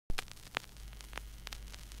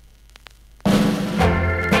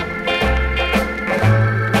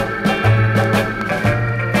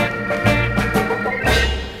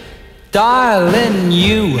Darling,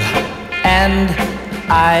 you and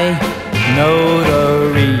I know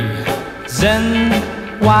the reason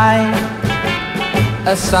why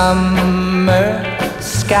a summer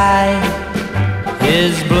sky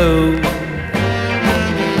is blue,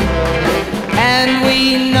 and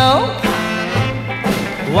we know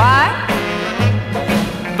why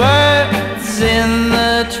birds in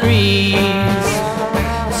the trees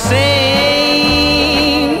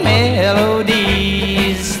sing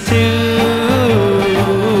melodies too,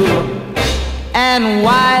 and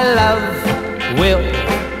why love will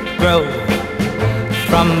grow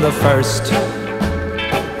from the first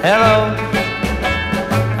hello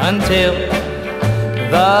until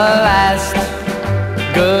the last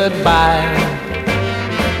goodbye.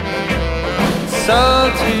 So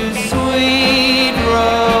to sweet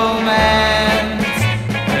romance,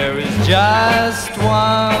 there is just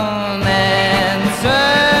one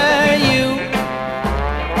answer: you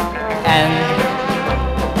and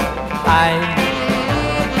I.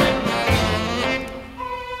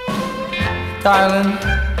 Darling,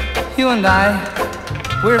 you and I,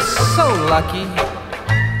 we're so lucky.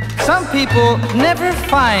 Some people never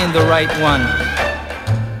find the right one.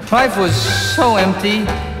 Life was so empty,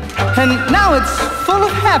 and now it's full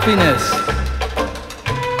of happiness.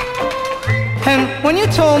 And when you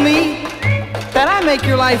told me that I make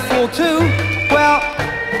your life full too, well,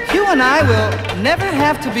 you and I will never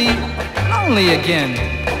have to be lonely again.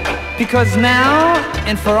 Because now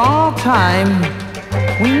and for all time,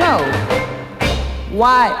 we know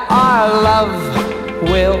why our love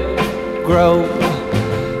will grow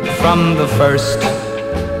from the first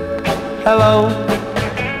hello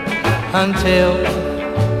until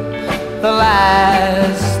the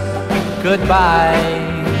last goodbye.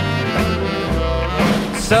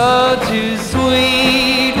 So to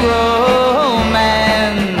sweet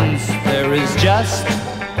romance, there is just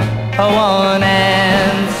one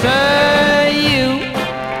answer: you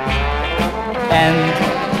and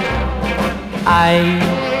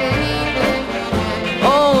I.